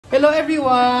Hello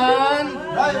everyone!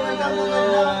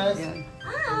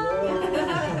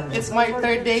 It's my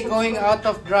third day going out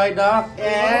of dry dock,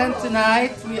 and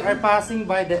tonight we are passing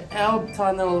by the Elbe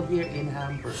Tunnel here in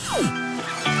Hamburg.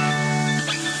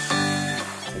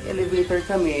 Nag-elevator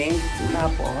kami,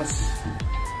 tapos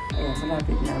ayan,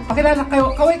 malapit na. Pakilala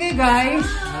kayo, kaway kayo guys!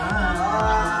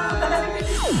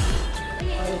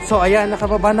 So ayan,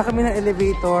 nakababa na kami ng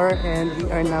elevator and we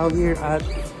are now here at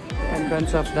the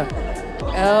entrance of the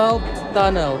Elbe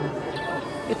Tunnel.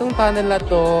 Itong tunnel na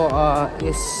to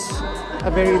is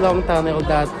a very long tunnel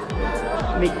that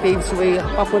paves way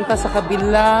papunta sa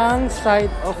kabilang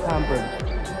side of Hamburg.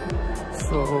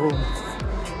 So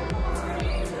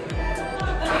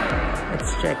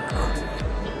let's check.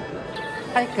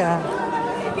 Hi ka.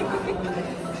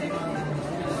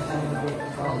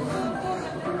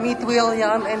 Meet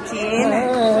William and Teen.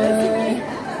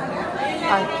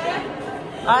 Hi.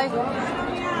 Hi.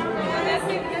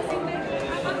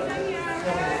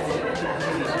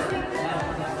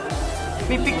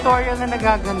 May pictorial na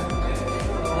nagagano.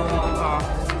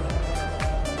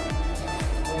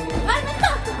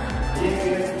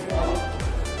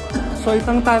 So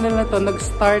itong tunnel na to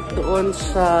nag-start doon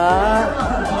sa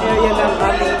area ng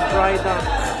aming dry dock.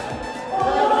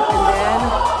 And then,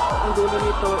 ang dulo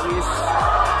nito is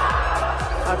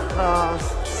at the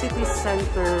city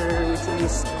center, which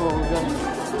is called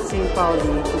St.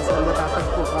 Pauli, kung saan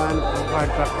matatagpuan ang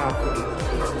Hard Rock Cafe.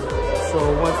 So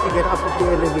once we get up of the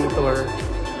elevator,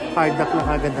 hard rock na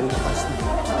kagad ang labas na.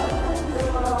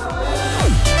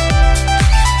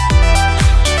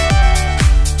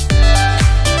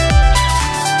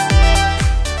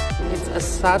 It's a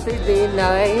Saturday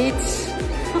night.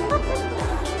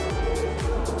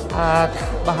 At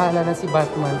bahala na si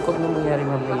Batman kung anong mangyari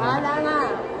mamaya. Bahala na!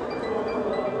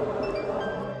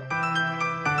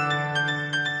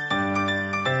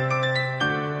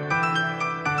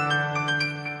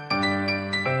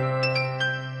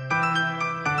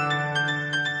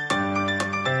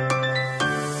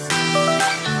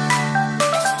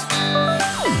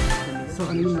 So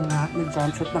ano na nga,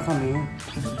 nag-jump shot na kami.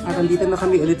 At andito na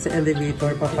kami ulit sa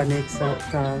elevator papanik sa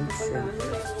cancel.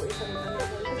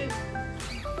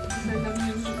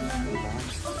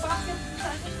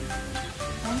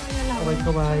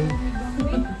 Kaway-kaway.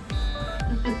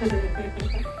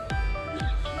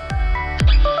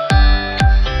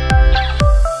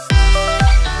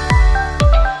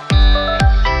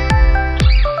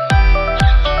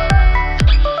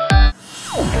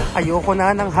 Ayoko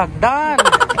na ng hagdan.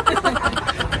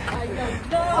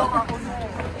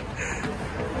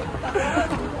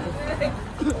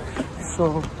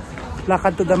 So,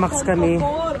 lakad to the max kami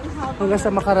hanggang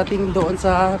sa makarating doon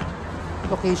sa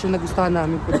location na gusto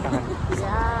namin puntahan.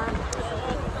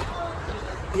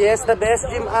 Yes, the best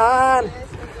gym on.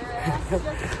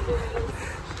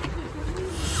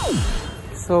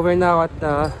 So we're now at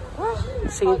the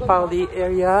St. Pauli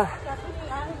area.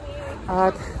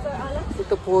 At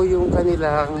ito po yung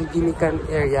kanilang gimikan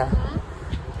area.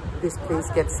 This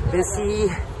place gets busy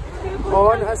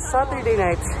on a Saturday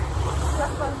night.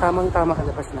 Tamang-tama ang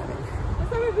labas namin.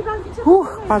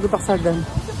 Pagod ako sa hagdan.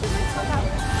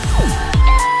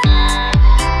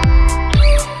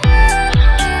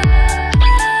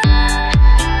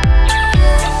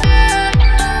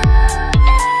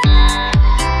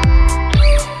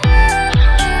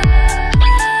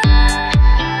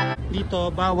 Dito,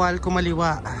 bawal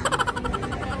kumaliwa.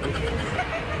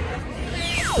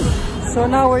 So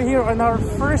now we're here on our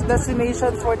first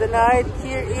destination for the night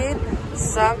here in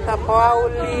St.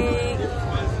 Pauli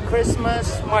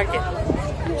Christmas Market.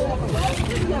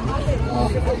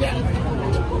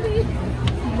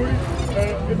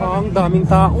 Ang daming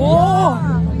tao. Oh.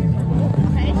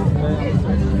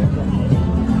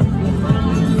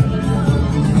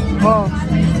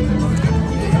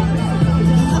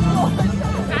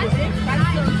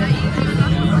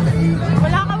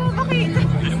 Wala ka mo makita.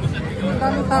 Ang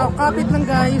daming tao. Kapit lang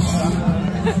guys.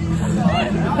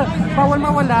 Bawal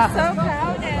mawala. So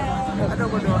crowded.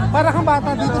 Para kang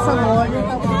bata dito sa mall. Yung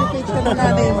page ka ng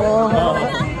nanay mo.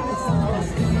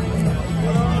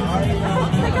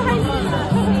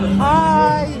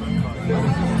 Hi!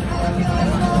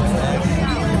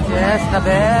 Yes, the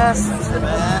best. The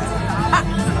best.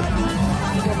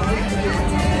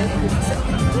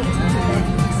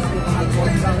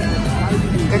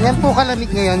 Ganyan po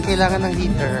kalamig ngayon, kailangan ng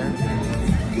heater.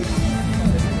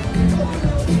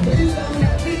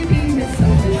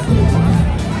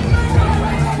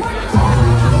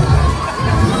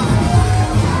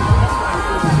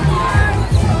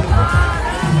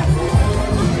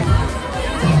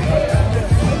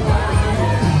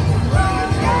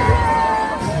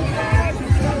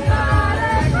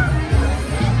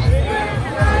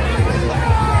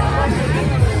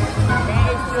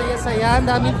 saya, ang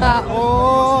daming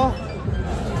tao.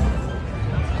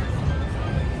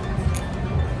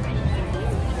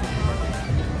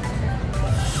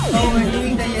 So we're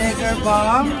doing the Jaeger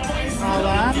bomb.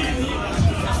 Hawak.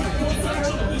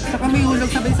 Saka may hulog,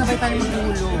 sabay-sabay tayo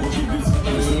maghulog.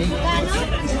 Okay.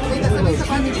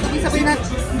 Sabay-sabay na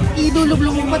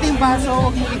idulog-log mo pati yung baso,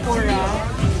 huwag mo i-pour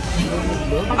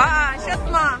Shoot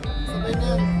mo.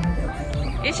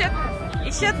 I-shoot.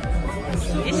 I-shoot.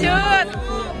 I-shoot.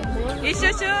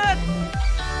 I-shoot.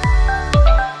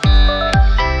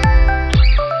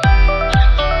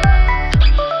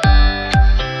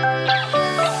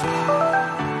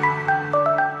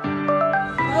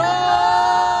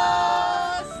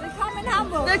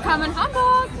 Willkommen in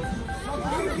Hamburg.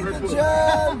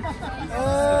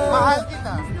 Mahal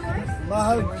kita.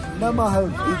 Mahal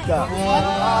kita.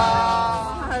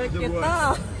 Mahal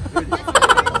kita.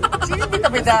 Sino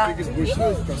bida-bida?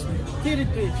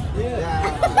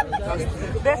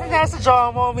 Desa nga sa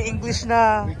jaw mo, may English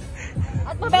na.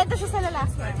 At mabenta siya sa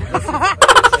lalaki.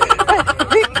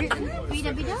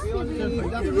 Bida-bida?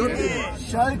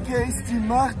 Schalke ist die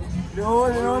Macht. Wir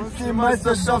holen uns die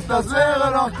Meisterschaft, das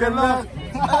wäre doch gemacht.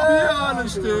 Wir alle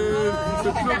stehen,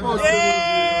 der Club aus der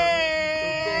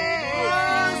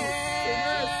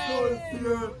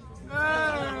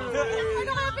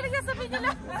Ano kaya pinagsasabi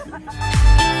nila?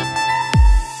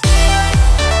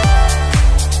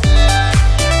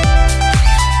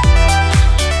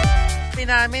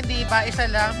 Namin, di ba? Isa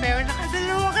lang, pero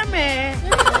nakadalawa kami.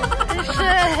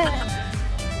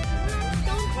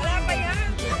 Wala pa yan.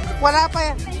 Wala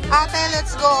pa yan. Ate,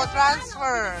 let's go.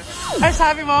 Transfer. Ay,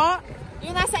 sabi mo?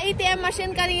 Yung nasa ATM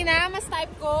machine kanina, mas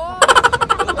type ko.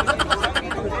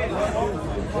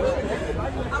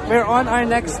 We're on our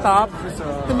next stop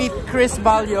to meet Chris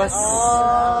Balios.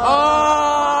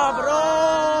 Oh, bro!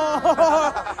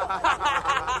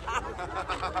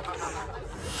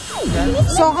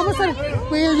 So, kamusta?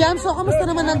 William, so kamusta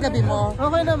naman ang gabi mo?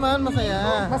 Okay naman,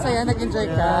 masaya. Masaya, nag-enjoy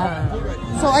ka.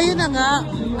 So, ayun na nga.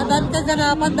 Ang dami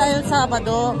kaganapan dahil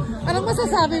Sabado. Anong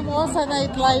masasabi mo sa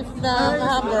nightlife ng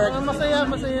Hamburg? Masaya.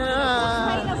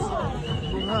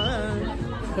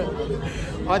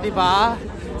 O, diba?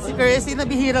 Si Chrissy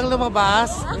nabihirang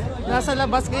lumabas. Nasa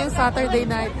labas ngayong Saturday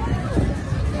night.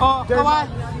 O, kaway!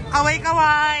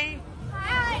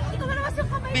 Ay, ito na naman yung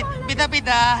kamay mo.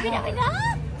 Bida-bida. Bida-bida?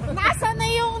 Nasa na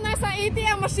yung nasa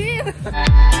ATM machine?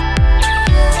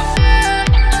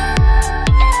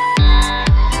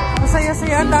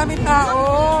 Masaya-saya, ang daming tao.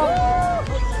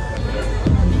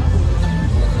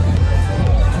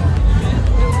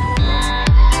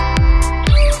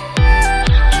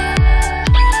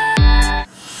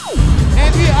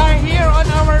 And we are here on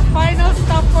our final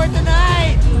stop for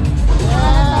tonight.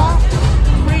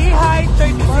 Free high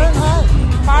 36.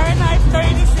 Fahrenheit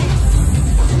 36.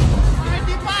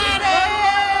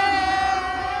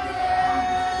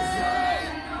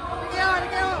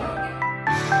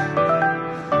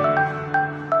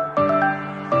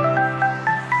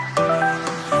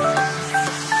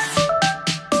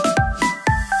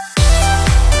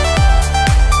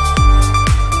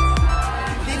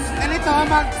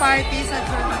 Mag-party sa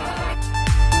Germany.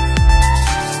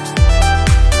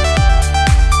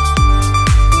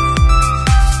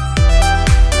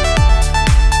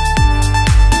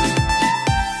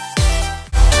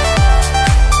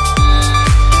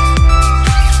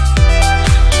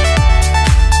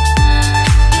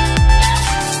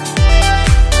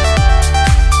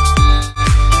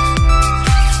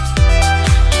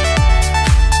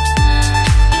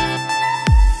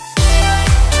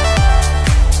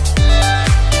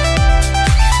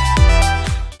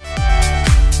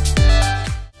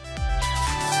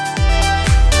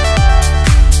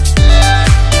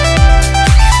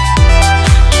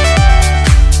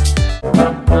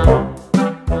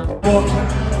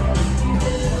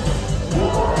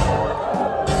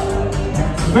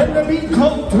 Wenn der Beat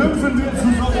kommt, hüpfen wir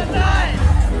zusammen.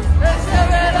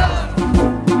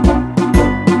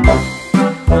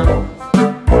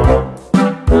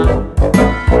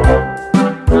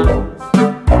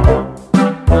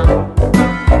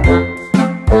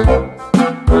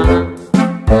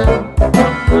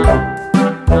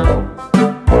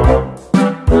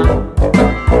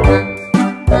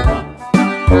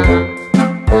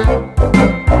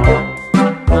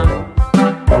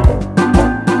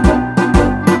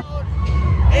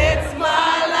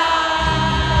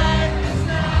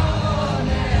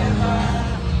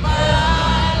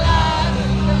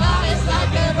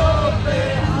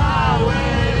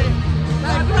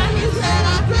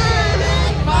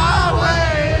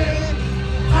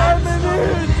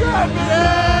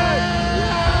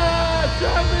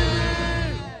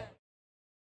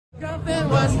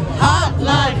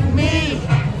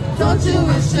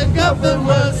 nothing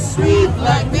was sweet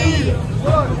like me.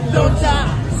 Don't die.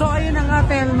 So ayun na nga,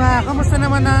 Telma. Kamusta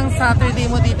naman ang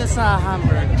Saturday mo dito sa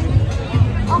Hamburg?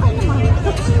 Okay naman.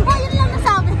 Oh, yun lang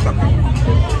nasabi.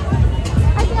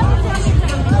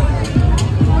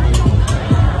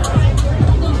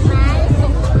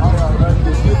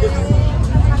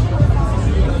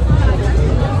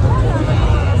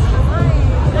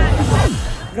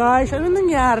 Guys, ano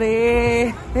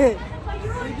nangyari?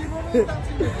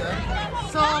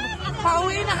 So,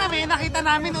 pauwi na kami. Nakita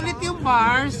namin ulit yung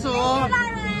bar. So,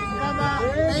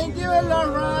 Thank you,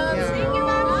 Lawrence. Thank you,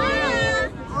 Mama.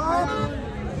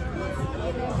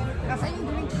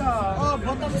 Oh,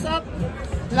 bottoms up.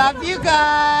 love you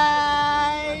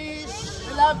guys!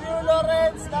 I love you,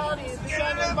 Lawrence.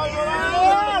 Designer by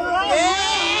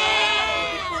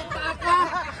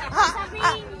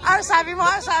Sabi mo?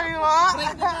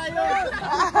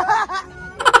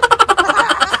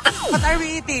 What are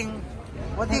we eating?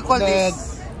 What do you call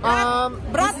this?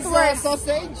 Bratwurst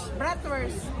sausage.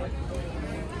 Bratwurst,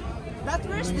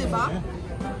 diba?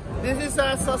 This is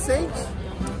a sausage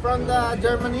from the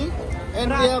Germany,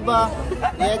 and we have a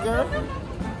Jäger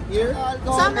here.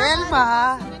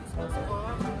 Elma!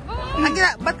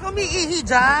 Ba't ka umiihi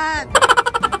dyan?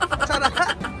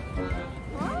 Sarap!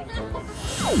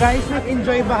 Guys,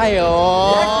 nag-enjoy ba kayo?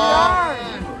 Yes, we are!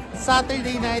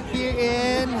 Saturday night here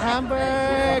in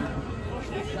Hamburg.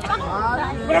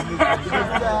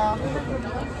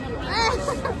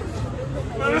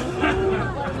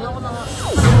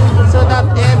 So that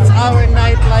ends our night